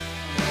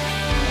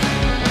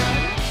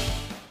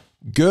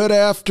Good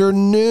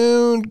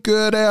afternoon,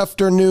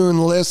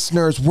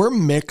 listeners. We're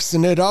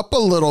mixing it up a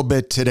little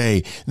bit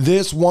today.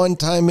 This One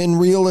Time in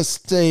Real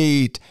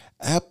Estate,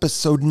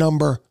 episode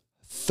number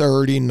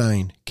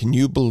 39. Can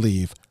you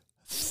believe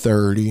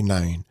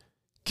 39?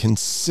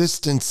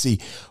 Consistency.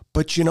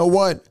 But you know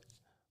what?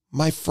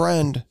 My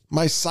friend,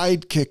 my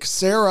sidekick,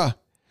 Sarah,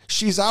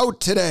 she's out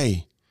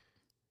today.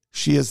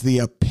 She is the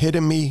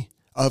epitome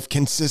of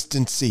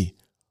consistency.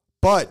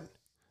 But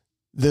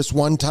this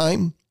one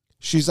time,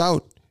 she's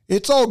out.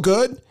 It's all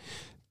good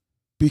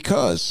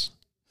because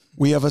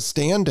we have a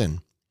stand-in,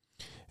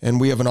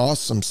 and we have an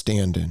awesome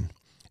stand-in.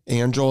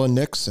 Angela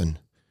Nixon,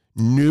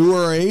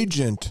 newer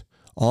agent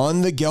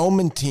on the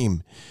Gelman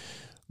team,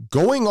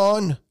 going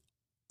on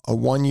a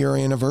 1-year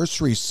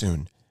anniversary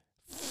soon.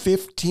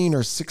 15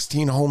 or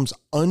 16 homes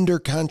under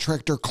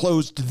contract or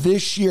closed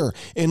this year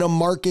in a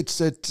market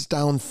that's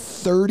down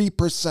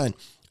 30%.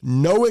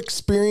 No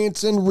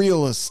experience in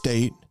real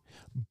estate,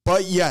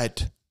 but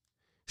yet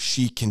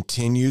she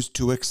continues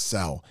to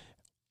excel.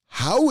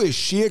 How is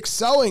she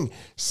excelling?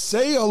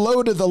 Say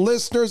hello to the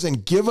listeners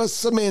and give us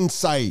some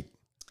insight.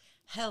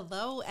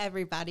 Hello,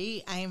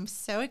 everybody. I am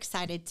so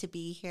excited to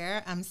be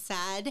here. I'm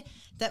sad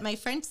that my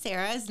friend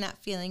Sarah is not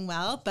feeling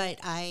well, but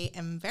I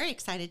am very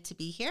excited to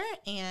be here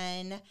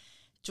and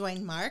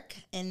join Mark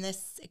in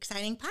this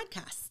exciting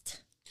podcast.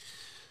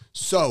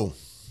 So,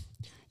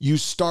 you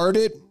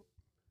started a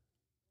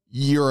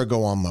year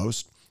ago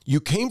almost. You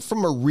came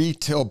from a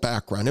retail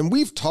background, and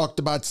we've talked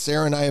about,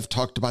 Sarah and I have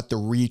talked about the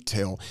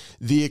retail,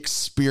 the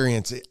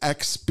experience,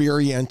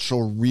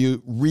 experiential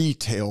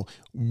retail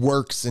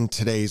works in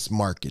today's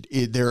market.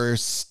 There are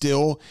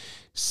still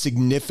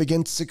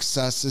significant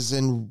successes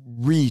in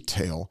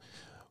retail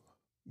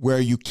where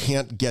you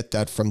can't get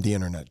that from the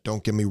internet.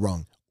 Don't get me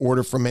wrong.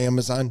 Order from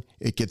Amazon,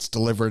 it gets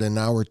delivered an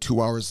hour,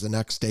 2 hours the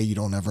next day. You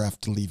don't ever have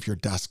to leave your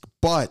desk.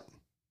 But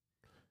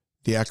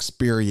the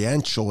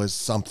experiential is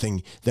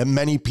something that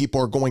many people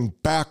are going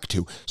back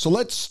to. So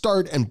let's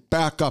start and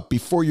back up.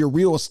 Before your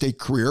real estate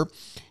career,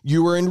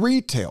 you were in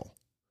retail.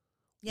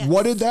 Yes.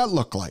 What did that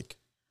look like?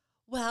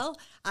 Well,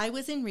 I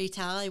was in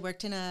retail. I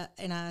worked in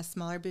a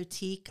smaller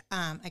boutique.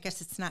 I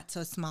guess it's not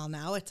so small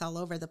now. It's all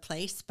over the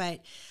place. But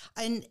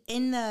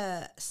in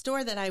the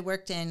store that I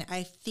worked in,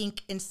 I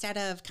think instead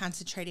of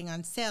concentrating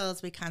on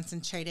sales, we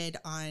concentrated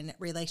on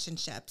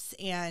relationships.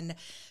 And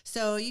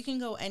so you can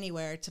go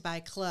anywhere to buy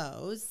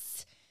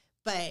clothes.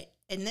 But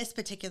in this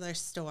particular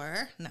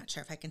store, I'm not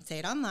sure if I can say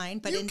it online,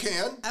 but you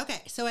can.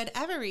 Okay, so at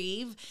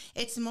Evereve,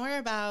 it's more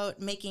about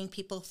making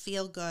people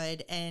feel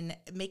good and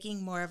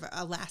making more of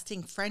a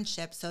lasting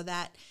friendship so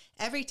that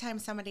every time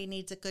somebody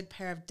needs a good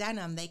pair of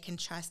denim, they can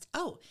trust,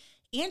 oh,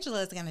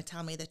 Angela is going to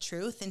tell me the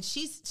truth, and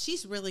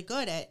she's really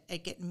good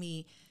at getting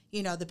me,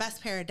 the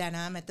best pair of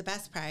denim at the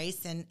best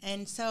price.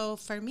 And so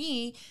for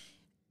me,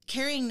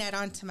 carrying that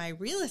onto my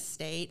real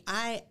estate,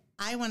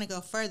 I want to go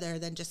further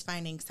than just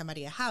finding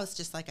somebody a house,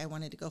 just like I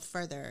wanted to go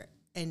further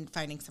in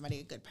finding somebody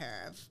a good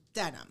pair of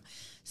denim.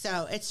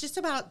 So it's just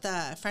about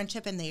the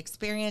friendship and the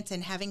experience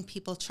and having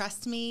people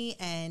trust me,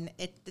 and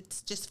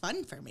it's just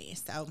fun for me.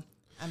 So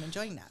I'm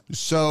enjoying that.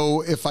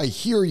 So if I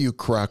hear you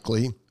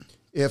correctly,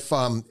 if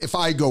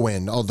I go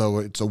in, although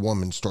it's a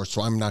woman's store,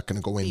 so I'm not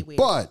going to go in,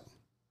 but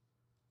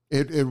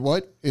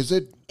what is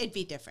it? It'd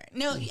be different.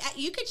 No,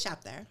 you could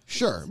shop there.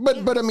 Sure.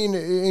 But I mean,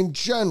 in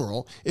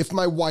general, if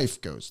my wife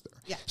goes there.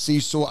 Yeah. See,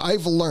 so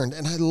I've learned,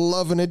 and I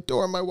love and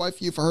adore my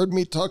wife. You've heard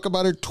me talk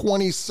about her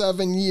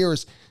 27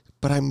 years,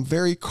 but I'm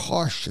very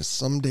cautious.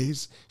 Some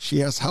days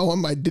she asks, how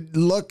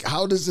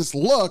does this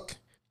look?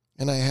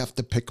 And I have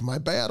to pick my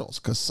battles,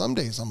 because some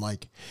days I'm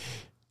like,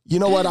 you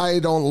know what? I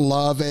don't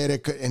love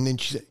it. And then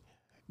she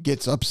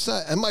gets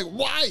upset. I'm like,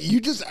 why? You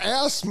just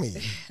asked me.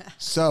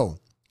 So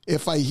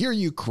if I hear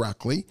you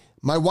correctly,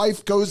 my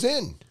wife goes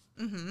in.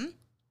 Mm-hmm.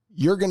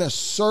 You're going to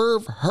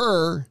serve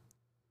her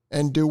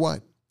and do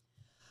what?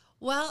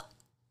 Well,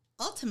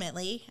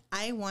 ultimately,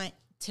 I want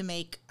to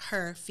make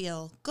her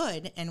feel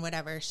good in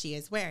whatever she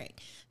is wearing.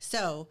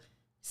 So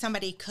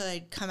somebody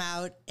could come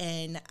out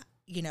in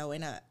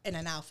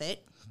an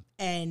outfit,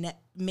 and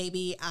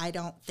maybe I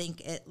don't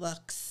think it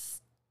looks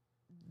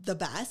the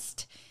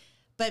best,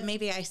 but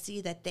maybe I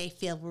see that they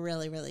feel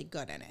really, really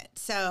good in it.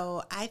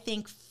 So I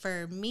think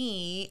for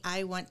me,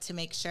 I want to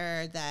make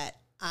sure that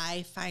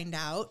I find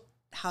out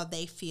how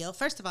they feel.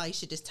 First of all, you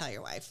should just tell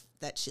your wife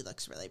that she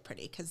looks really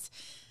pretty, because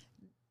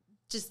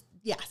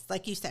yes,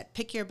 like you said,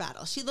 pick your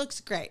battle. She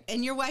looks great,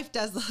 and your wife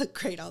does look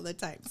great all the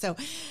time. So,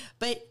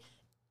 but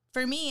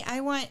for me, I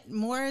want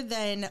more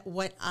than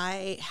what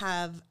I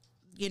have,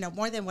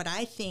 more than what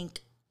I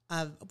think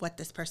of what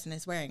this person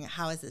is wearing.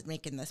 How is it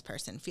making this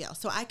person feel?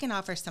 So I can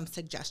offer some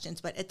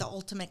suggestions, but the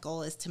ultimate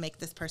goal is to make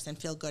this person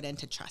feel good and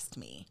to trust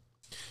me.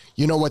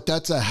 You know what?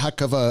 That's a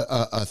heck of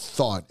a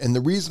thought. And the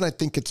reason I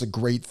think it's a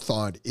great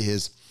thought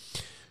is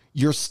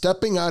you're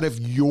stepping out of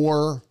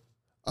your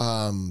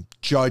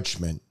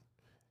judgment.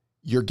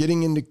 You're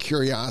getting into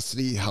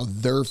curiosity, how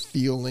they're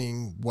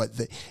feeling,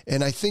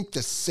 and I think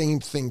the same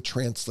thing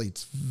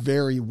translates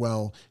very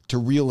well to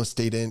real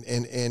estate. And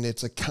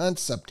it's a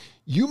concept.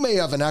 You may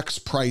have an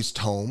X-priced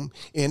home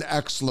in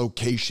X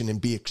location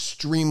and be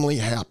extremely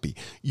happy.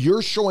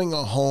 You're showing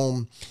a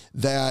home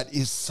that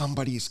is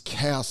somebody's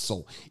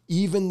castle.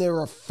 Even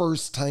they're a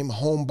first-time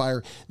home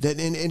buyer,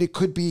 and it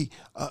could be,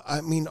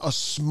 a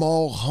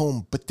small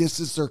home, but this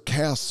is their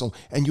castle,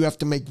 and you have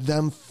to make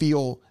them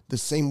feel the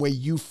same way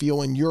you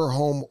feel in your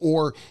home,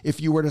 or if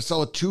you were to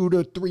sell a $2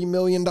 to $3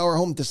 million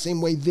home, the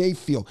same way they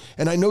feel.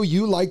 And I know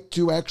you like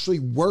to actually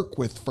work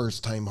with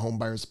first-time home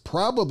buyers.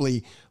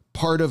 Probably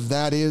part of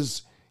that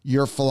is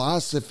your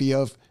philosophy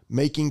of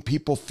making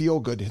people feel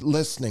good,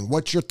 listening.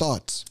 What's your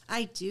thoughts?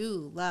 I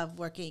do love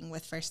working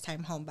with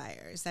first-time home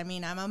buyers. I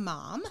mean, I'm a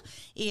mom,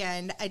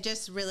 and I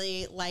just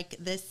really like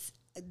this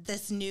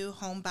new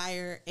home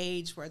buyer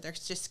age where they're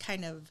just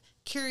kind of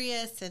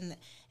curious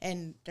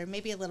and they're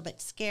maybe a little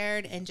bit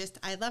scared, and just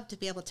I love to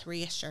be able to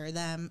reassure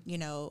them,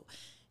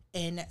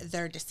 in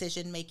their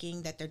decision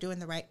making, that they're doing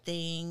the right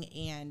thing.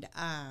 And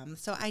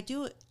so I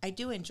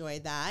do enjoy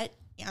that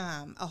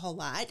a whole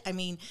lot. I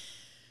mean,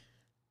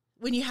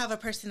 when you have a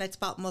person that's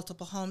bought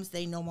multiple homes,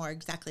 they know more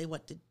exactly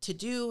what to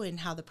do and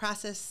how the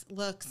process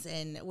looks.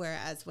 And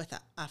whereas with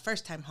a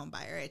first-time home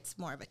buyer, it's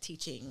more of a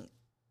teaching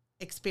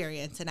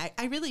experience. And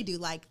I really do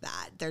like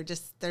that.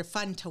 They're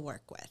fun to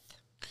work with.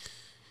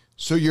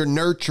 So your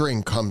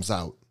nurturing comes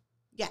out.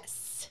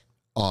 Yes.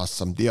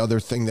 Awesome. The other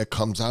thing that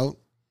comes out,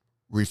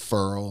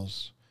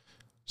 referrals,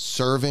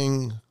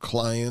 serving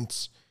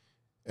clients,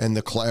 and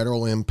the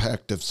collateral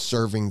impact of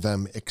serving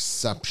them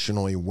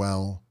exceptionally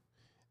well.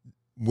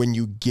 When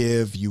you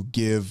give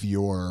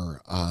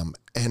your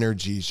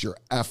energies, your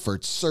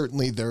efforts.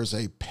 Certainly there's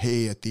a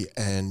pay at the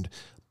end,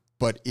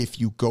 but if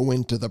you go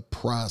into the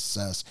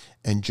process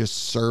and just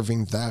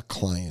serving that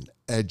client,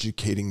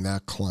 educating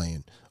that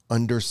client,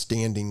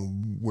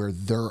 understanding where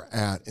they're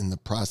at in the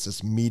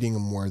process, meeting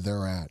them where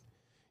they're at,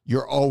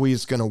 you're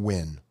always going to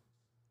win.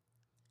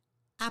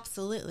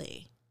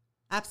 Absolutely.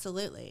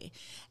 Absolutely.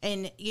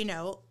 And,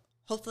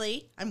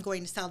 hopefully I'm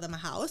going to sell them a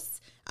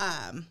house.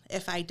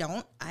 If I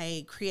don't,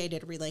 I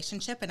created a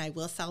relationship and I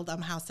will sell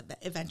them a house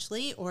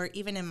eventually, or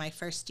even in my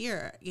first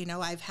year.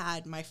 I've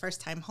had my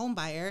first time home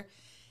buyer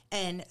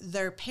and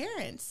their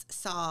parents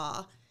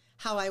saw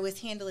how I was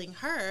handling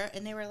her,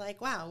 and they were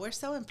like, wow, we're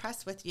so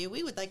impressed with you.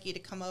 We would like you to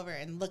come over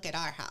and look at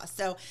our house.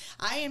 So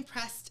I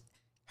impressed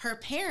her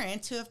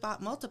parents, who have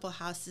bought multiple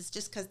houses,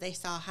 just because they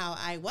saw how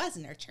I was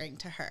nurturing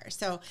to her.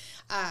 So,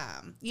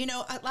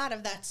 a lot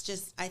of that's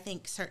just, I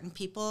think certain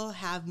people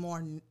have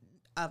more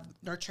of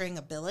nurturing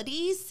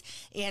abilities,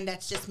 and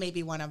that's just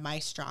maybe one of my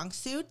strong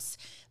suits.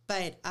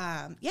 But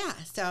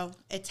so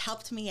it's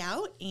helped me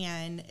out,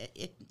 and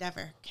it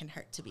never can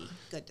hurt to be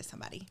good to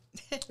somebody.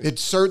 It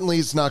certainly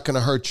is not going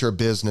to hurt your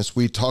business.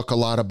 We talk a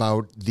lot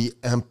about the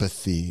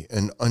empathy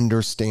and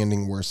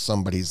understanding where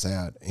somebody's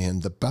at,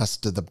 and the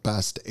best of the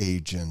best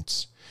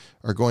agents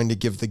are going to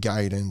give the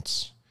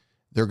guidance.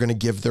 They're going to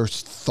give their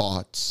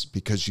thoughts,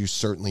 because you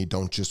certainly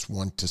don't just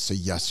want to say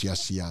yes,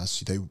 yes,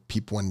 yes.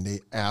 People, when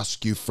they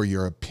ask you for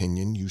your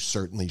opinion, you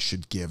certainly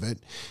should give it.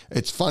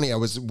 It's funny.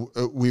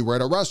 We were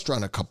at a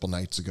restaurant a couple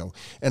nights ago,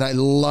 and I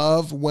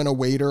love when a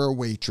waiter or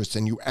waitress,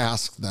 and you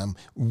ask them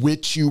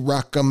which you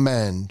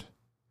recommend,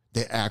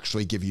 they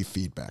actually give you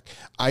feedback.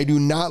 I do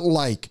not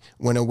like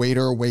when a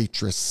waiter or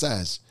waitress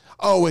says,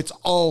 "Oh, it's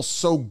all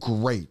so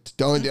great."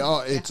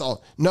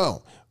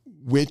 No.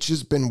 Which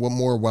has been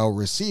more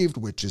well-received,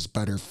 which is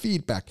better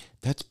feedback.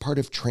 That's part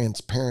of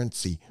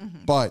transparency.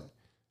 Mm-hmm. But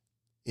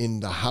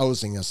in the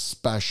housing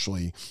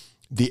especially,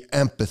 the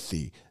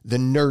empathy, the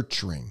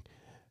nurturing,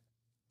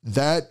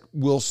 that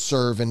will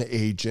serve an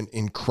agent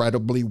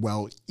incredibly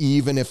well,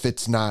 even if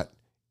it's not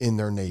in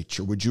their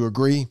nature. Would you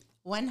agree?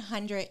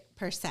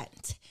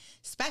 100%.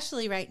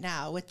 Especially right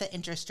now with the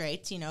interest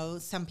rates,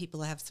 some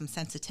people have some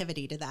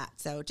sensitivity to that.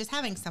 So just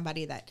having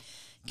somebody that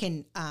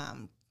can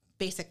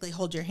basically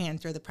hold your hand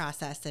through the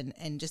process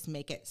and just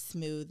make it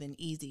smooth and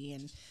easy,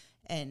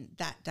 and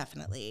that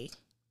definitely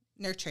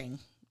nurturing.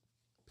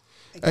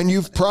 And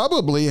you've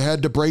probably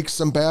had to break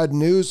some bad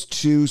news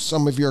to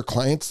some of your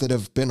clients that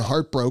have been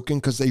heartbroken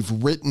because they've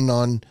written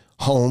on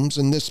homes,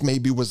 and this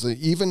maybe was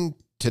even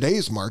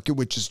today's market,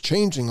 which is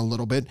changing a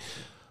little bit,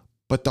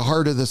 but the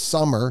heart of the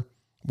summer,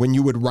 when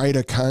you would write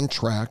a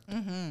contract,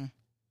 mm-hmm.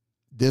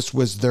 This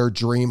was their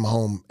dream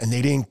home and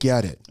they didn't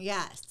get it.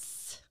 Yes.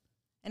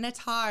 And it's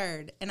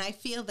hard, and I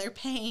feel their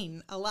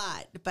pain a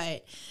lot,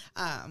 but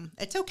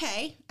it's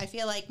okay. I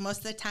feel like most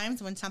of the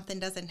times when something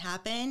doesn't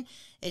happen,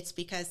 it's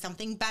because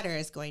something better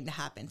is going to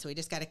happen. So we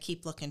just got to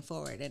keep looking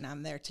forward, and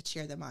I'm there to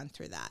cheer them on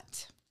through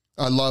that.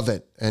 I love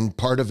it. And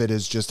part of it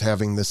is just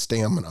having the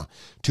stamina.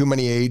 Too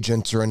many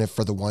agents are in it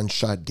for the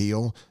one-shot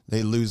deal.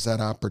 They lose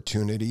that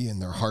opportunity,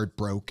 and they're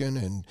heartbroken,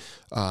 and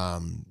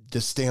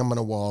the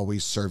stamina will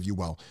always serve you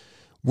well.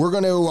 We're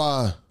going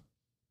to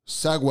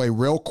segue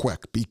real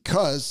quick,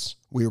 because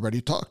we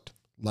already talked.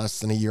 Less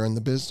than a year in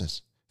the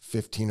business,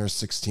 15 or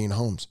 16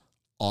 homes.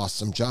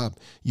 Awesome job.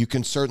 You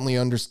can certainly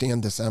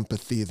understand this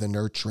empathy, the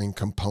nurturing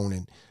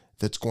component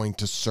that's going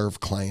to serve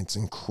clients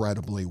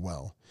incredibly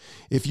well.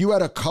 If you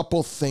had a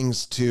couple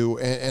things to,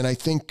 and I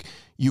think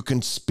you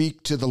can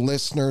speak to the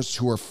listeners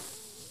who are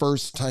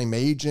first-time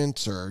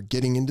agents or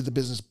getting into the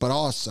business, but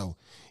also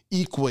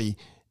equally,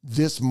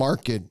 this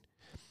market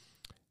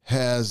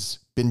has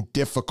been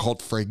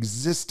difficult for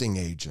existing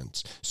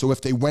agents. So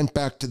if they went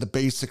back to the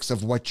basics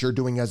of what you're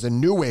doing as a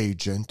new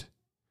agent,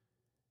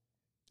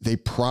 they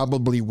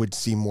probably would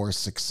see more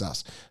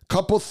success.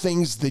 Couple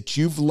things that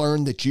you've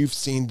learned, that you've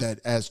seen, that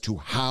as to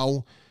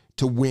how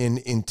to win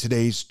in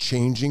today's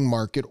changing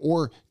market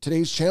or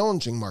today's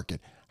challenging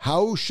market.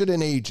 How should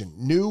an agent,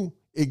 new,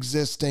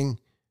 existing,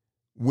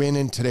 win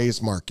in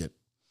today's market?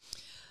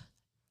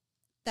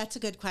 That's a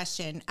good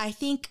question. I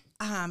think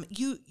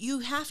you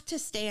have to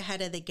stay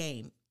ahead of the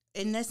game.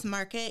 In this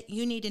market,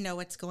 you need to know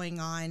what's going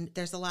on.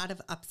 There's a lot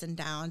of ups and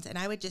downs. And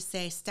I would just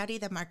say, study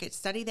the market,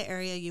 study the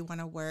area you want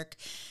to work,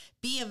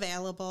 be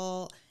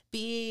available,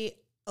 be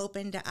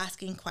open to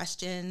asking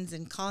questions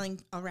and calling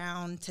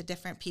around to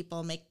different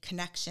people, make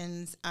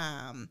connections.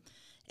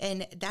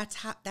 And that's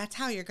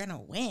how you're going to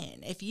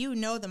win. If you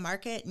know the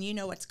market and you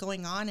know what's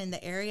going on in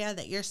the area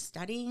that you're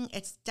studying,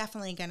 it's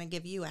definitely going to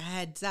give you a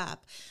heads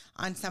up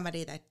on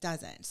somebody that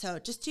doesn't. So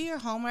just do your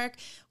homework.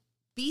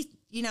 Be,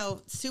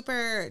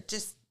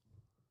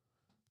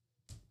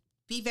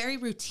 be very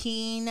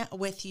routine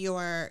with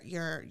your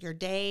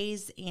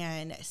days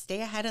and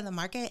stay ahead of the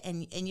market,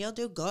 and you'll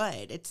do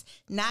good. It's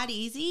not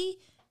easy,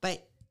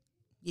 but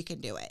you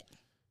can do it.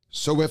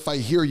 So if I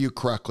hear you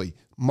correctly,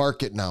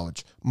 market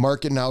knowledge,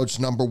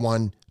 number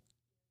one,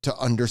 to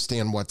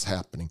understand what's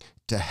happening,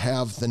 to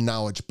have the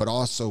knowledge, but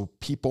also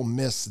people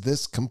miss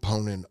this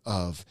component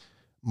of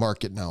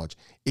market knowledge.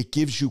 It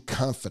gives you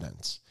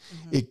confidence.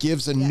 Mm-hmm. It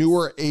gives a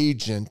newer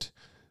agent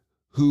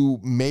who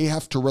may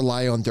have to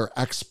rely on their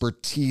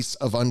expertise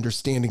of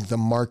understanding the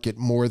market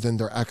more than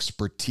their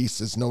expertise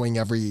is knowing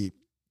every,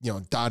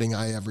 dotting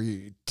I,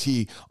 every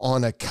T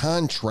on a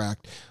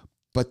contract.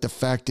 But the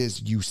fact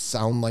is, you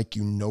sound like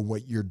you know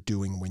what you're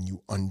doing when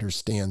you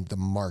understand the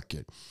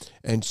market.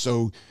 And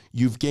so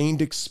you've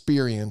gained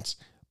experience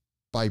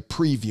by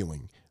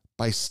previewing,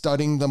 by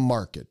studying the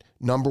market.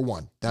 Number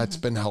one, that's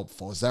been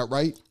helpful. Is that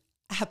right?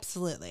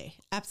 Absolutely.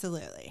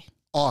 Absolutely.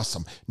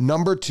 Awesome.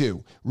 Number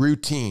two,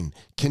 routine,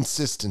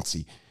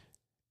 consistency.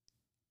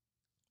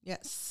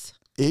 Yes.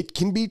 It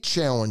can be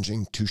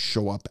challenging to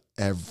show up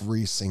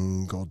every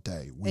single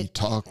day. We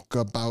talk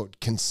about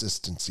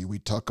consistency. We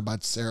talk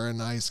about Sarah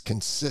and I's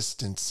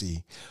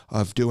consistency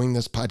of doing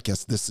this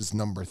podcast. This is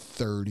number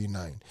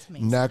 39.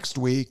 Next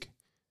week,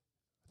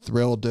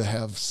 thrilled to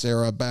have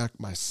Sarah back,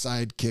 my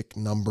sidekick,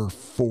 number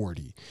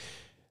 40.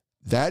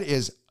 That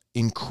is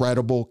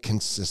incredible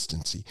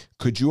consistency.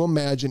 Could you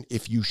imagine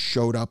if you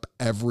showed up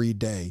every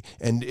day?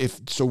 And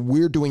so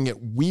we're doing it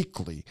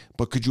weekly,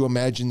 but could you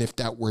imagine if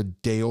that were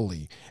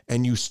daily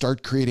and you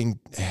start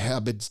creating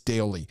habits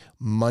daily,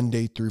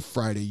 Monday through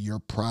Friday, you're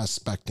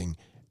prospecting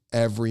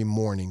every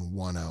morning,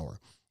 1 hour.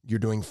 You're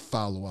doing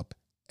follow-up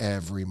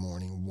every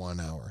morning, 1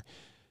 hour.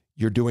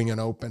 You're doing an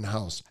open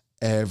house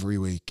every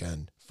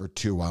weekend for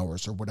 2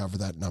 hours or whatever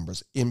that number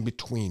is. In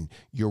between,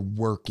 you're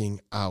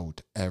working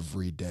out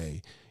every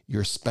day.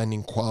 You're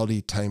spending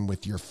quality time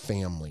with your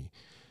family.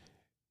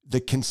 The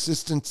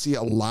consistency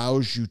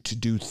allows you to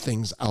do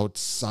things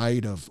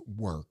outside of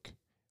work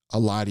a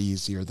lot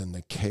easier than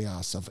the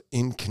chaos of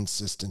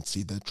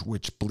inconsistency,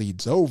 which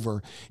bleeds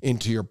over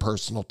into your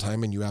personal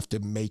time, and you have to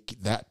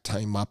make that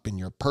time up in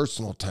your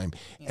personal time.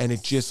 Yes. And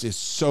it just is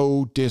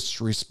so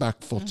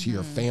disrespectful to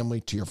your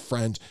family, to your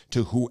friends,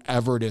 to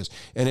whoever it is.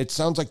 And it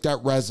sounds like that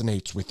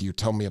resonates with you.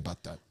 Tell me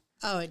about that.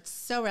 Oh, it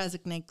so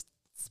resonates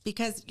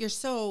because you're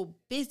so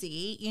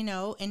busy,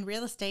 in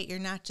real estate, you're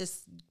not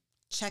just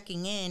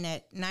checking in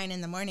at 9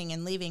 a.m.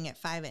 and leaving at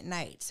 5 p.m.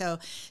 So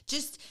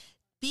just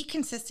be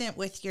consistent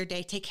with your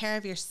day. Take care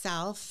of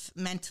yourself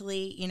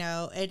mentally.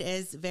 It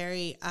is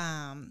very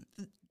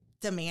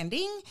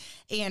demanding.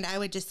 And I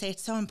would just say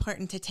it's so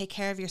important to take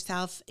care of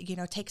yourself,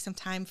 take some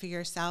time for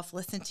yourself,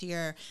 listen to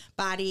your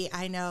body.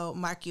 I know,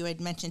 Mark, you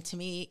had mentioned to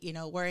me,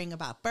 worrying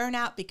about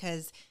burnout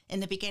because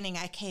in the beginning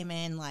I came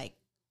in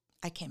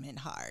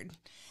hard.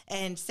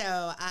 And so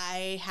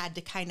I had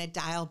to kind of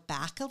dial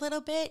back a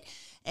little bit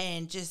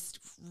and just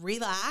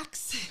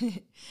relax,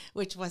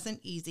 which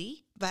wasn't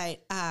easy, but,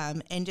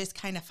 and just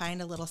kind of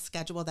find a little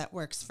schedule that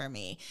works for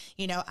me.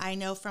 I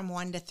know from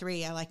 1 to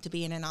 3, I like to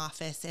be in an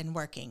office and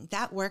working.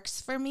 That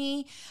works for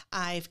me.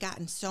 I've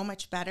gotten so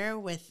much better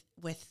with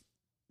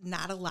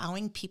not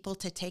allowing people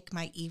to take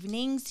my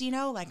evenings,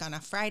 like on a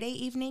Friday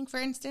evening, for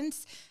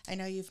instance. I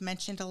know you've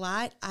mentioned a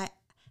lot.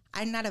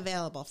 I'm not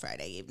available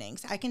Friday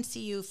evenings. I can see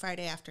you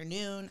Friday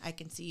afternoon. I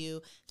can see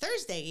you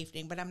Thursday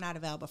evening, but I'm not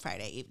available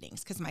Friday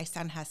evenings because my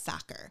son has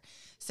soccer.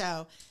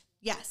 So,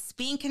 yes,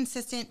 being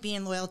consistent,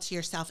 being loyal to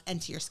yourself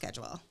and to your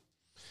schedule.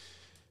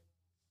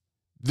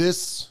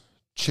 This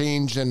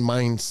change in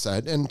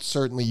mindset, and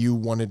certainly you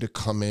wanted to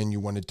come in, you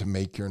wanted to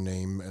make your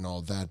name and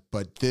all that,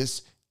 but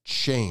this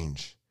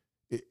change,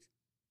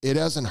 it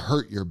hasn't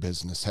hurt your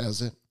business,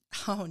 has it?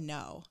 Oh,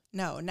 no,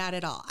 not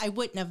at all. I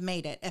wouldn't have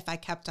made it if I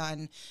kept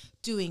on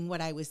doing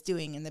what I was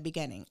doing in the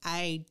beginning.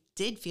 I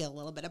did feel a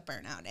little bit of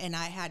burnout, and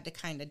I had to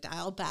kind of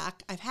dial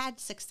back. I've had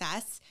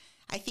success.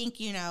 I think,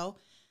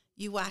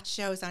 you watch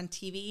shows on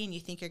TV and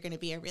you think you're going to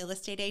be a real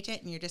estate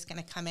agent and you're just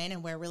going to come in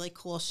and wear really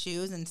cool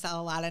shoes and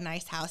sell a lot of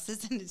nice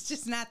houses. And it's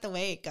just not the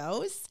way it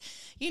goes.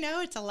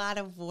 It's a lot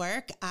of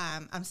work.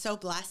 I'm so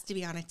blessed to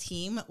be on a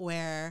team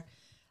where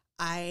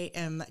I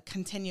am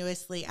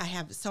continuously, I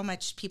have so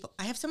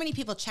many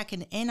people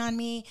checking in on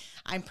me.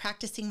 I'm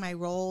practicing my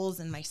roles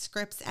and my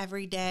scripts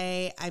every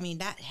day. I mean,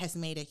 that has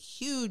made a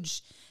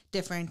huge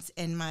difference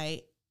in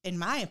my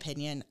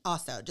opinion,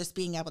 also just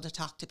being able to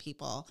talk to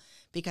people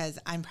because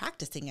I'm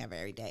practicing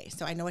every day.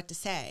 So I know what to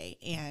say.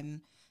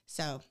 And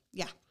so,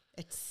 yeah,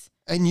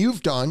 and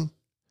you've done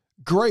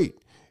great.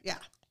 Yeah.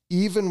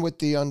 Even with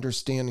the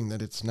understanding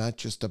that it's not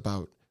just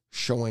about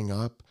showing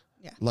up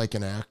yeah. like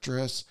an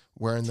actress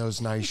wearing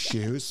those nice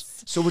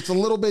shoes. So it's a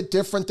little bit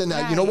different than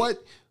that. Right. You know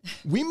what?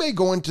 We may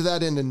go into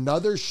that in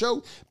another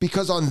show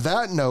because on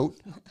that note,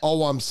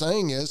 all I'm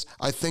saying is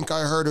I think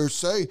I heard her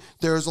say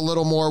there's a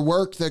little more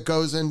work that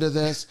goes into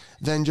this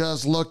than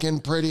just looking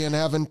pretty and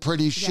having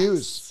pretty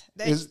shoes.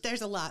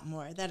 There's a lot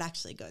more that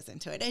actually goes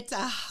into it. It's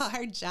a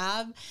hard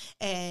job,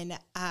 and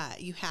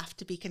you have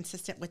to be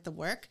consistent with the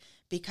work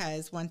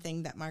because one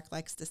thing that Mark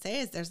likes to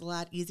say is there's a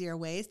lot easier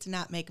ways to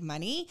not make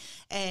money.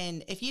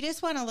 And if you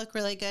just want to look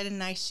really good in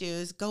nice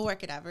shoes, go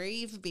work at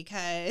Evereve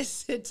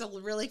because it's a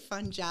really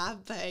fun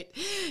job, but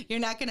you're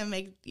not going to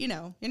make,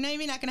 you're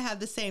maybe not going to have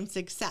the same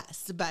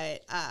success.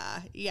 But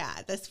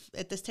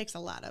this takes a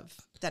lot of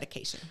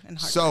dedication and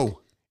hard work.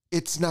 So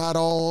it's not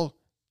all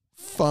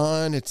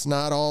fun. It's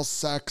not all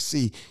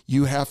sexy.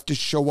 You have to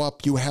show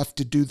up. You have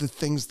to do the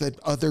things that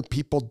other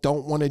people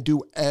don't want to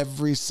do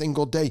every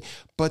single day.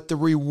 But the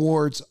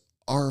rewards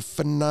are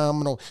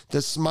phenomenal.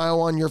 The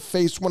smile on your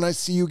face when I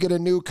see you get a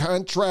new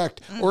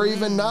contract or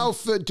even now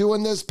for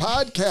doing this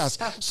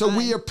podcast. So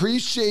we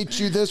appreciate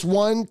you this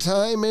one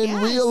time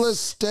in real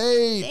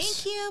estate.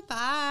 Thank you.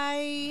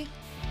 Bye.